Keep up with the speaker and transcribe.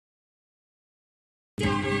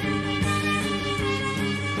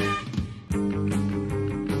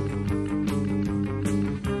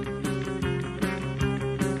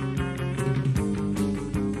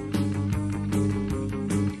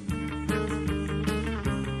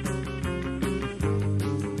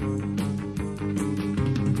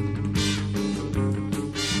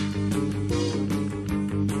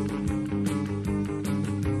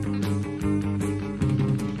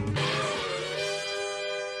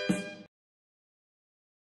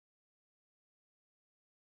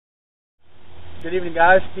Good evening,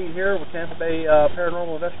 guys. Pete here with Tampa Bay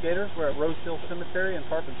Paranormal Investigators. We're at Rose Hill Cemetery in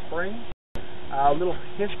Tarpon Springs. A little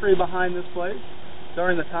history behind this place.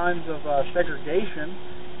 During the times of segregation,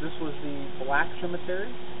 this was the black cemetery.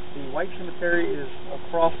 The white cemetery is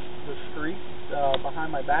across the street behind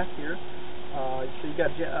my back here. So you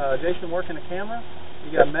got Jason working the camera.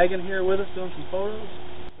 You got Megan here with us doing some photos.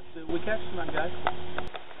 Let's see what we catch tonight, guys.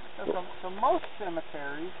 So most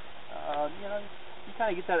cemeteries, you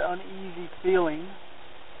kind of get that uneasy feeling.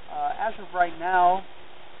 As of right now,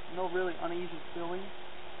 no really uneasy feeling.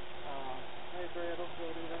 I agree, I don't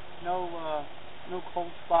feel it either. No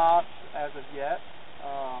cold spots as of yet.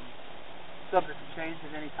 Subject to change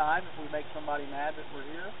at any time if we make somebody mad that we're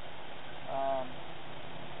here.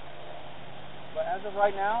 But as of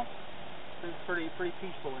right now, it's pretty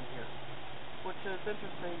peaceful in here. Which is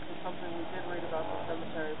interesting, because something we did read about the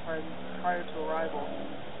cemetery prior to arrival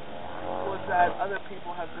was that other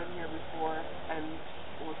people have been here before and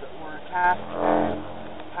were attacked and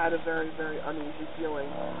had a very, very uneasy feeling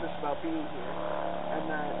just about being here, and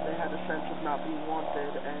that they had a sense of not being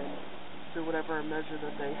wanted, and through whatever measure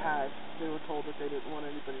that they had, they were told that they didn't want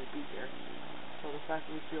anybody to be here. So the fact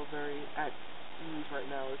that we feel very at ease right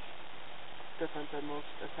now is different than most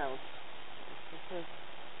accounts. Okay.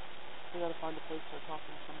 We gotta find a place to talk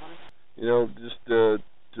to somebody. You know, just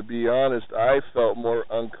to be honest, I felt more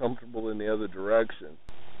uncomfortable in the other direction.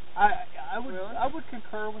 I would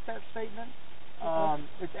concur with that statement.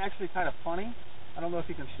 It's actually kind of funny. I don't know if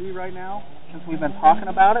you can see right now, since we've been talking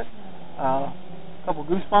about it. A couple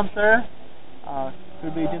goosebumps there.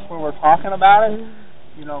 Could be just where we're talking about it.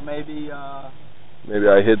 You know, maybe I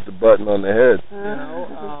hit the button on the head.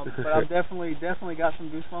 But I've definitely got some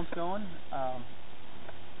goosebumps going.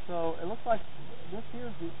 So it looks like this here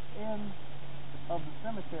is the end of the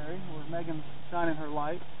cemetery where Megan's shining her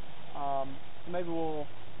light. Maybe we'll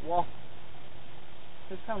walk.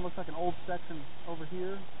 This kind of looks like an old section over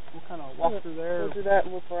here. We'll kind of walk through there. We'll do that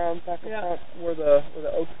and look around back in front where the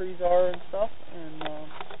oak trees are and stuff, and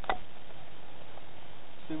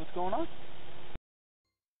see what's going on.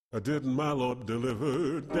 Didn't my Lord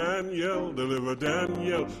deliver Daniel, deliver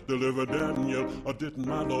Daniel, deliver Daniel? Didn't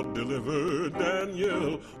my Lord deliver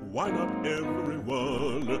Daniel? Why not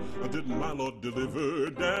everyone? Didn't my Lord deliver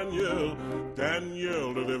Daniel?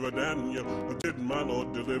 Daniel, deliver Daniel. Didn't my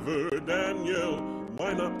Lord deliver Daniel?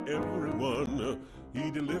 Why not everyone? He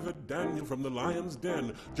delivered Daniel from the lion's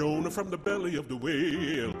den, Jonah from the belly of the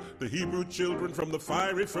whale, the Hebrew children from the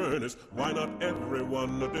fiery furnace. Why not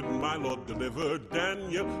everyone? Didn't my Lord deliver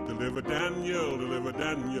Daniel? Deliver Daniel, deliver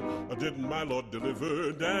Daniel. Didn't my Lord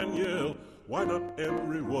deliver Daniel? Why not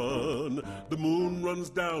everyone? The moon runs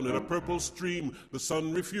down in a purple stream, the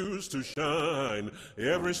sun refused to shine.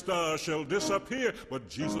 Every star shall disappear, but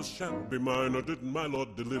Jesus shall be mine. Didn't my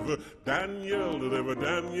Lord deliver Daniel? Deliver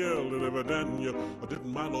Daniel, deliver Daniel.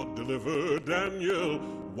 Didn't my Lord deliver Daniel?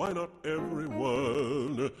 Why not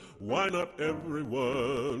everyone? Why not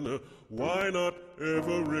everyone? Why not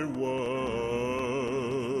everyone?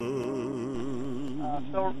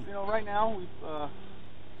 So, right now we've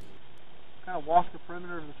kind of walked the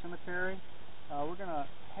perimeter of the cemetery. We're going to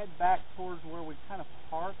head back towards where we kind of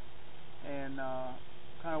parked and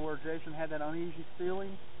kind of where Jason had that uneasy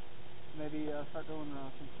feeling. Maybe start doing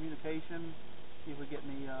some communication, see if we get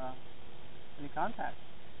any contact.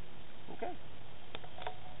 Okay.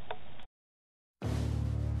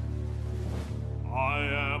 I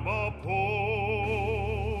am a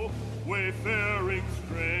poor, wayfaring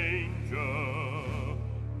stranger,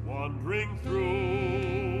 wandering through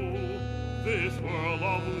this world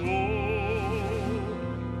of woe,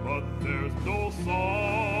 but there's no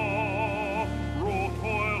sorrow,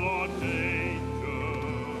 toil, or danger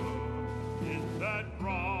in that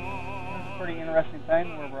ground. It's a pretty interesting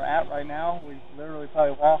thing where we're at right now. We literally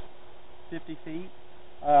probably walked 50 feet.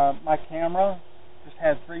 My camera just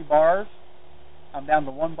had 3 bars. I'm down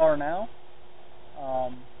to 1 bar now.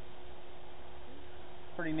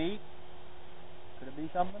 Pretty neat. Could it be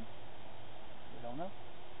something? We don't know.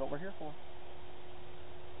 That's what we're here for.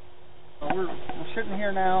 We're sitting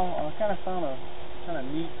here now. I kind of found a kind of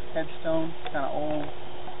neat headstone, kind of old.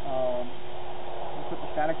 We put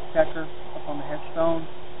the static detector up on the headstone.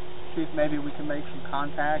 See if maybe we can make some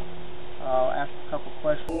contact. Ask a couple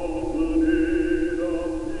questions.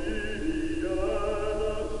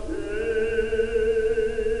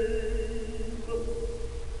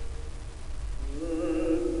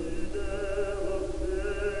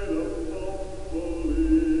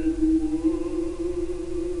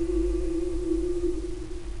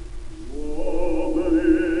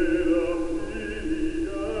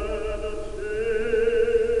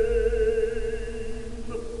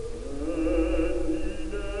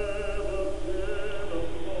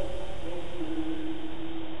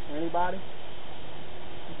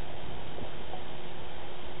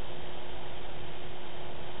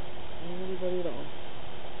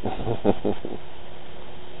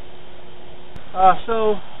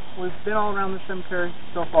 So we've been all around the cemetery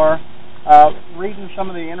so far. Reading some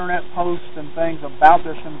of the internet posts and things about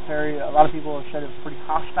this cemetery, a lot of people have said it's pretty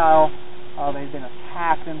hostile. They've been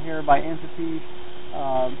attacked in here by entities.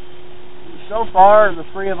 So far, the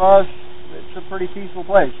three of us, it's a pretty peaceful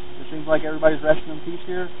place. It seems like everybody's resting in peace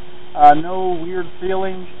here. No weird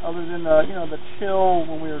feelings other than the chill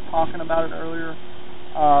when we were talking about it earlier.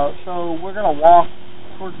 So we're going to walk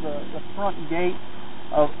towards the front gate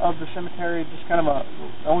of the cemetery, just kind of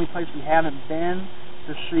the only place we haven't been,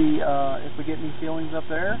 to see if we get any feelings up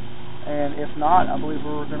there. And if not, I believe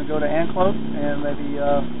we're going to go to Anclote and maybe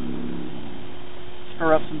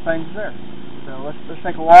stir up some things there. So let's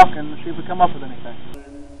take a walk and see if we come up with anything.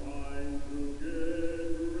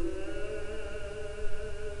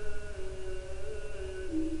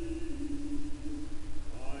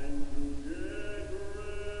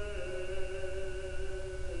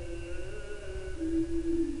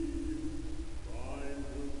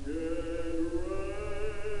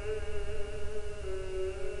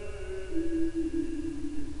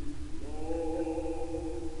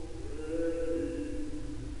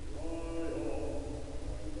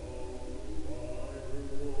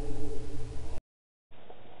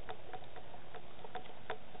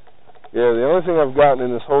 Yeah, the only thing I've gotten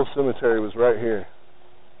in this whole cemetery was right here.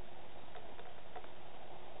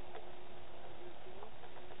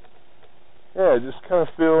 Yeah, I just kind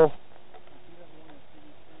of feel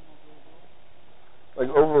like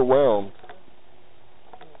overwhelmed.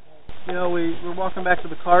 We're walking back to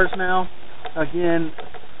the cars now. Again,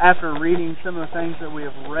 after reading some of the things that we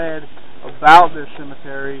have read about this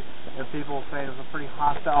cemetery, and people say it's a pretty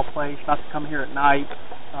hostile place, not to come here at night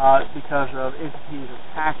because of entities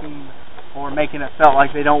attacking or making it felt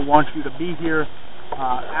like they don't want you to be here.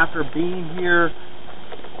 After being here,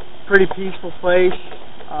 pretty peaceful place.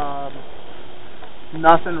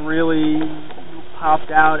 Nothing really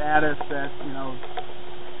popped out at us that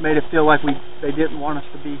made it feel like they didn't want us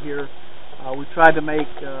to be here. We tried to make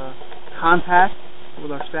contact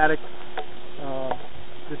with our static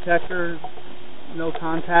detector. No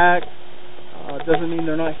contact. Doesn't mean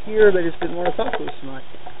they're not here. They just didn't want to talk to us tonight.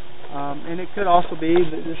 And it could also be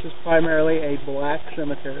that this is primarily a black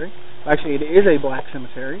cemetery. Actually, it is a black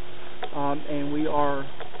cemetery. And we are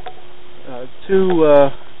two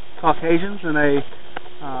Caucasians and a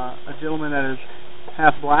gentleman that is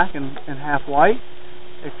half black and half white.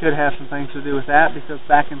 It could have some things to do with that, because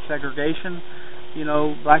back in segregation,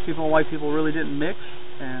 black people and white people really didn't mix,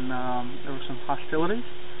 and there were some hostilities,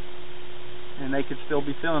 and they could still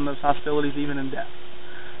be feeling those hostilities even in death.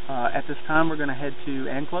 At this time, we're going to head to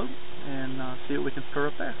Anclote and see what we can stir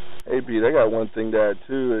up there. Hey, Pete, I got one thing to add,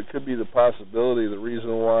 too. It could be the possibility, the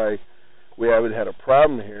reason why we haven't had a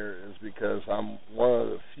problem here is because I'm one of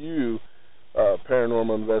the few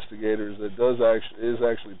paranormal investigators that is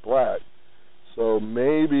actually black. So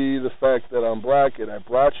maybe the fact that I'm black and I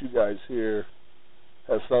brought you guys here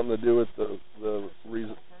has something to do with the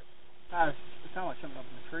reason. It sounds like something up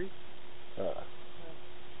in the tree.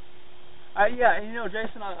 Yeah,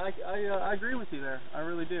 Jason, I agree with you there. I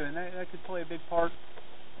really do, and that could play a big part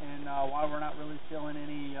in why we're not really feeling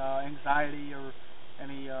any anxiety or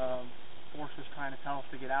any forces trying to tell us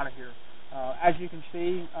to get out of here. As you can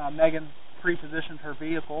see, Megan pre-positioned her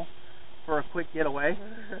vehicle for a quick getaway,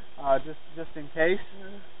 just in case.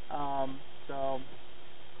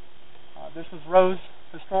 This was Rose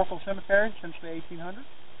Historical Cemetery since the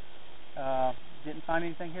 1800s. Didn't find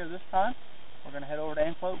anything here this time. We're going to head over to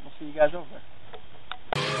Anclote. We'll see you guys over there.